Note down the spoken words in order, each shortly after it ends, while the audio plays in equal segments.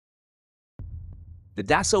The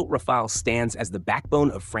Dassault Rafale stands as the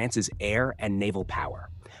backbone of France's air and naval power,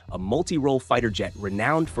 a multi-role fighter jet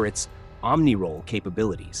renowned for its omni-role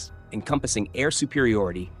capabilities, encompassing air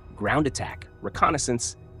superiority, ground attack,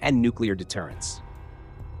 reconnaissance, and nuclear deterrence.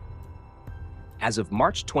 As of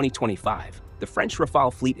March 2025, the French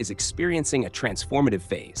Rafale fleet is experiencing a transformative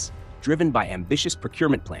phase, driven by ambitious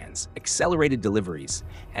procurement plans, accelerated deliveries,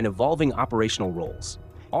 and evolving operational roles,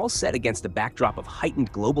 all set against a backdrop of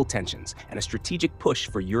heightened global tensions and a strategic push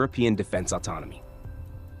for European defense autonomy.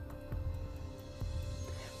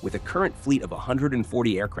 With a current fleet of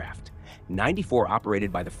 140 aircraft, 94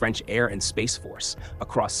 operated by the French Air and Space Force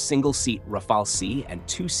across single-seat Rafale C and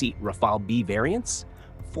two-seat Rafale B variants,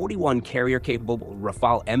 41 carrier-capable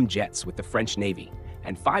Rafale M jets with the French Navy,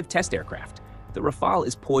 and 5 test aircraft, the Rafale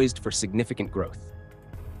is poised for significant growth.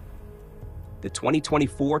 The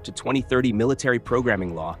 2024 to 2030 military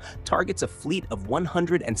programming law targets a fleet of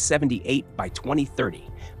 178 by 2030,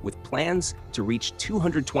 with plans to reach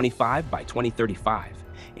 225 by 2035,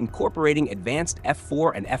 incorporating advanced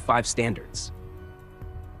F4 and F5 standards.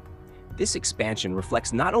 This expansion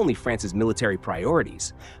reflects not only France's military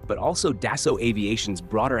priorities, but also Dassault Aviation's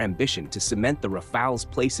broader ambition to cement the Rafale's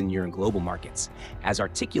place in European global markets, as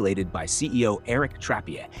articulated by CEO Eric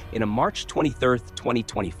Trappier in a March 23,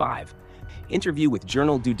 2025, interview with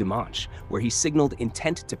Journal du Dimanche, where he signaled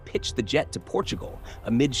intent to pitch the jet to Portugal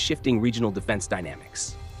amid shifting regional defense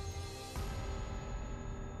dynamics.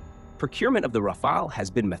 Procurement of the Rafale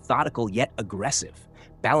has been methodical yet aggressive,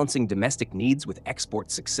 balancing domestic needs with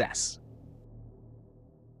export success.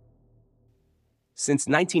 Since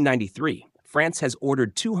 1993, France has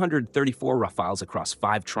ordered 234 Rafales across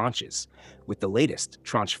 5 tranches, with the latest,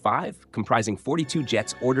 Tranche 5, comprising 42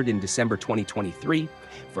 jets ordered in December 2023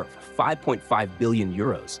 for 5.5 billion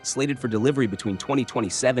euros, slated for delivery between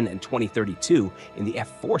 2027 and 2032 in the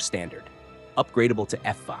F4 standard, upgradable to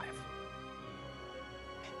F5.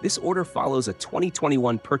 This order follows a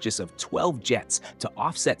 2021 purchase of 12 jets to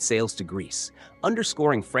offset sales to Greece,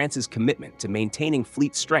 underscoring France's commitment to maintaining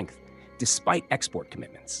fleet strength despite export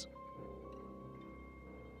commitments.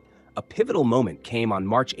 A pivotal moment came on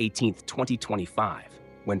March 18, 2025,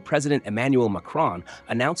 when President Emmanuel Macron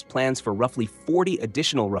announced plans for roughly 40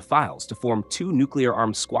 additional Rafales to form 2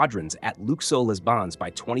 nuclear-armed squadrons at Luxeuil-les-Bains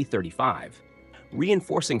by 2035,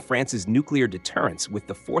 reinforcing France's nuclear deterrence with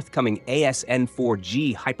the forthcoming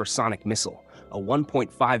ASN-4G hypersonic missile. A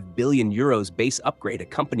 1.5 billion euros base upgrade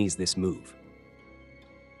accompanies this move.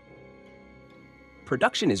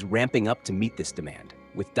 Production is ramping up to meet this demand,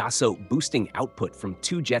 with Dassault boosting output from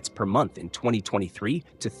 2 jets per month in 2023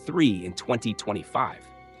 to 3 in 2025,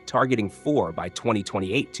 targeting 4 by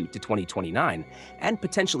 2028 to 2029, and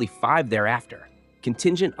potentially 5 thereafter,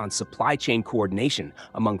 contingent on supply chain coordination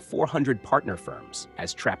among 400 partner firms,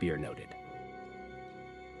 as Trappier noted.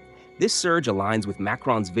 This surge aligns with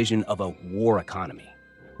Macron's vision of a war economy,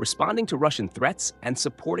 responding to Russian threats and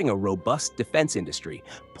supporting a robust defense industry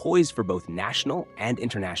poised for both national and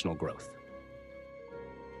international growth.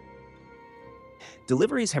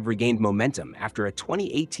 Deliveries have regained momentum after a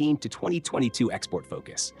 2018 to 2022 export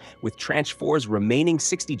focus, with Tranche 4's remaining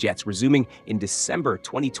 60 jets resuming in December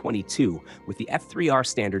 2022 with the F3R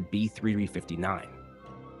standard B359.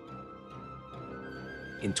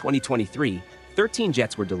 In 2023, 13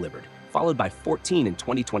 jets were delivered, followed by 14 in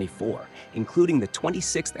 2024, including the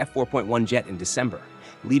 26th F4.1 jet in December,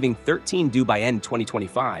 leaving 13 due by end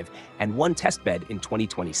 2025 and 1 testbed in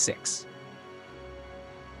 2026.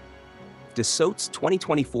 Dassault's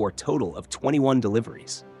 2024 total of 21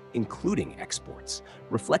 deliveries, including exports,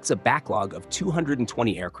 reflects a backlog of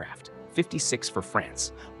 220 aircraft, 56 for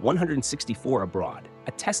France, 164 abroad,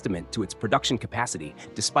 a testament to its production capacity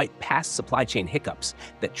despite past supply chain hiccups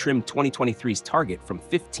that trimmed 2023's target from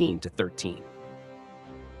 15 to 13.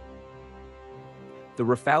 The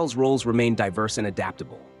Rafale's roles remain diverse and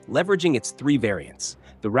adaptable, leveraging its 3 variants.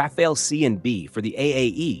 The Rafale C and B for the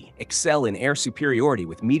AAE excel in air superiority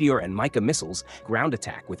with Meteor and Mica missiles, ground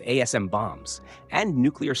attack with ASM bombs, and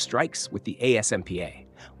nuclear strikes with the ASMPA,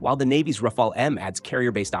 while the Navy's Rafale M adds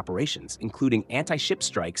carrier-based operations, including anti-ship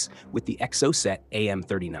strikes with the Exocet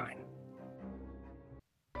AM-39.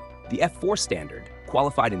 The F4 standard,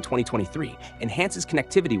 qualified in 2023, enhances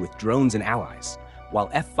connectivity with drones and allies, while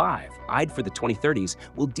F5, eyed for the 2030s,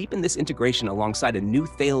 will deepen this integration alongside a new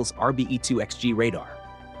Thales RBE-2XG radar,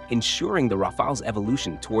 ensuring the Rafale's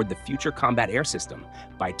evolution toward the future combat air system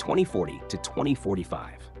by 2040 to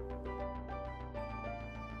 2045.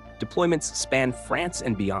 Deployments span France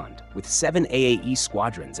and beyond, with 7 AAE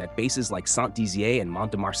squadrons at bases like Saint-Dizier and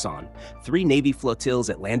Mont-de-Marsan, 3 Navy flotilles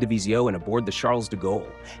at Landivisiau and aboard the Charles de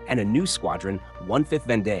Gaulle, and a new squadron, 1/5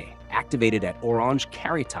 Vendée, activated at Orange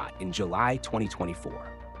Caritat in July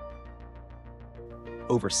 2024.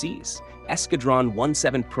 Overseas, Escadron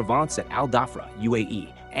 17 Provence at Al Dhafra,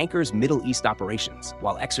 UAE, anchors Middle East operations,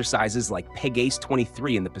 while exercises like Pegasus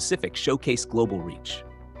 23 in the Pacific showcase global reach.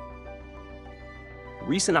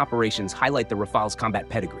 Recent operations highlight the Rafale's combat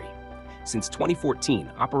pedigree. Since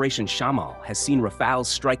 2014, Operation Shamal has seen Rafales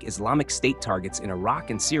strike Islamic State targets in Iraq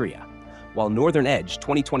and Syria, while Northern Edge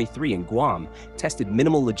 2023 in Guam tested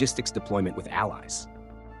minimal logistics deployment with allies.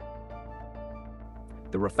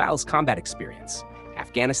 The Rafale's combat experience,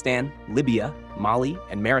 Afghanistan, Libya, Mali,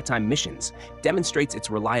 and maritime missions, demonstrates its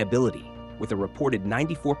reliability with a reported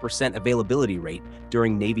 94% availability rate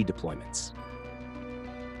during Navy deployments.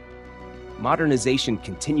 Modernization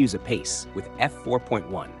continues apace, with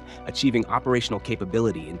F4.1 achieving operational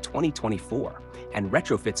capability in 2024 and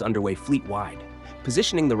retrofits underway fleet-wide,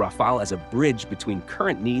 positioning the Rafale as a bridge between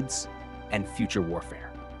current needs and future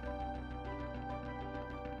warfare.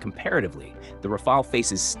 Comparatively, the Rafale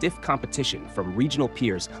faces stiff competition from regional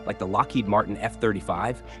peers like the Lockheed Martin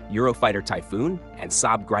F-35, Eurofighter Typhoon, and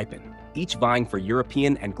Saab Gripen, each vying for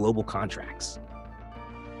European and global contracts.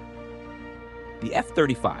 The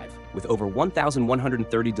F-35, with over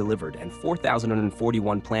 1,130 delivered and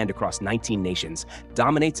 4,141 planned across 19 nations,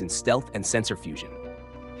 dominates in stealth and sensor fusion.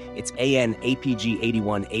 Its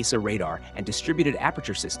AN/APG-81 ASA radar and distributed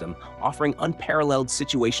aperture system offering unparalleled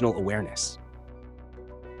situational awareness.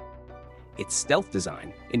 Its stealth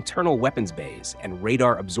design, internal weapons bays, and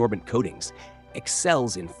radar-absorbent coatings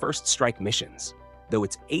excels in first strike missions, though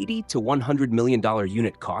its $80 to $100 million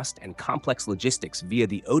unit cost and complex logistics via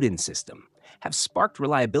the Odin system have sparked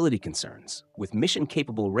reliability concerns, with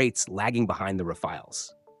mission-capable rates lagging behind the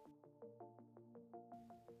Rafales.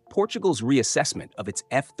 Portugal's reassessment of its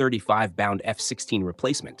F-35-bound F-16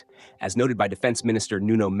 replacement, as noted by Defense Minister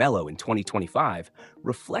Nuno Melo in 2025,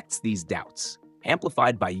 reflects these doubts,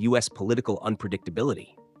 amplified by U.S. political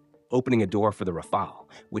unpredictability, opening a door for the Rafale,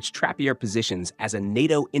 which Trappier positions as a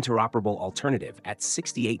NATO interoperable alternative at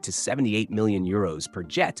 68 to 78 million euros per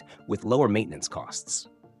jet with lower maintenance costs.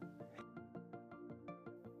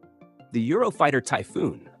 The Eurofighter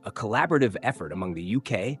Typhoon, a collaborative effort among the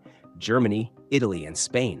UK, Germany, Italy, and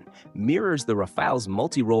Spain, mirrors the Rafale's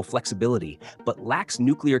multi-role flexibility but lacks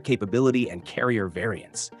nuclear capability and carrier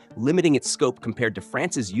variants, limiting its scope compared to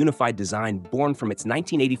France's unified design born from its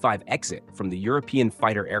 1985 exit from the European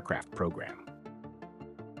fighter aircraft program.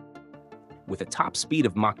 With a top speed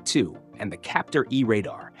of Mach 2 and the Captor E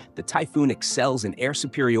radar, the Typhoon excels in air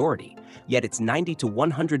superiority, yet its 90 to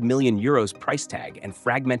 100 million euros price tag and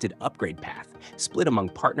fragmented upgrade path, split among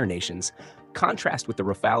partner nations, contrast with the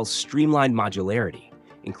Rafale's streamlined modularity,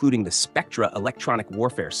 including the Spectra electronic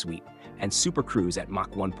warfare suite and Supercruise at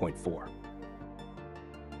Mach 1.4.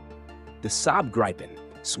 The Saab Gripen,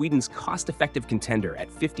 Sweden's cost-effective contender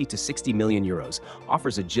at 50 to 60 million euros,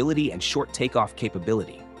 offers agility and short takeoff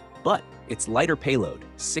capability, but its lighter payload,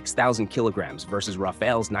 6,000 kilograms versus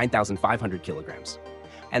Rafale's 9,500 kilograms,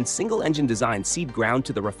 and single-engine design cede ground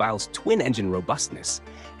to the Rafale's twin-engine robustness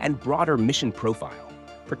and broader mission profile,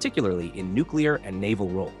 particularly in nuclear and naval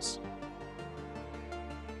roles.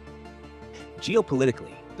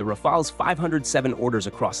 Geopolitically, the Rafale's 507 orders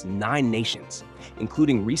across 9 nations,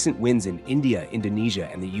 including recent wins in India, Indonesia,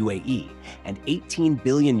 and the UAE, and 18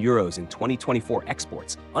 billion euros in 2024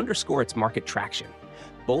 exports underscore its market traction,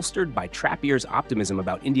 bolstered by Trappier's optimism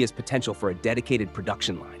about India's potential for a dedicated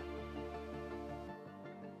production line.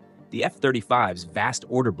 The F-35's vast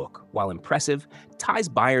order book, while impressive, ties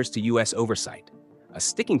buyers to U.S. oversight, a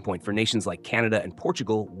sticking point for nations like Canada and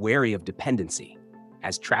Portugal wary of dependency,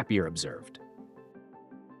 as Trappier observed.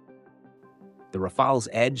 The Rafale's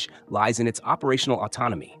edge lies in its operational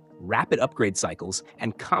autonomy, rapid upgrade cycles,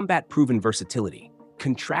 and combat-proven versatility,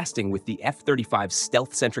 contrasting with the F-35's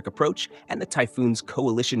stealth-centric approach and the Typhoon's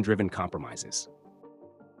coalition-driven compromises.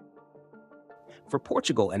 For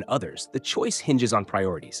Portugal and others, the choice hinges on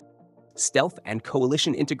priorities: stealth and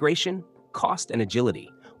coalition integration, cost and agility,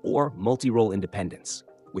 or multi-role independence,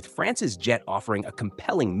 with France's jet offering a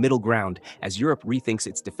compelling middle ground as Europe rethinks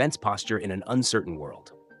its defense posture in an uncertain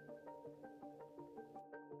world.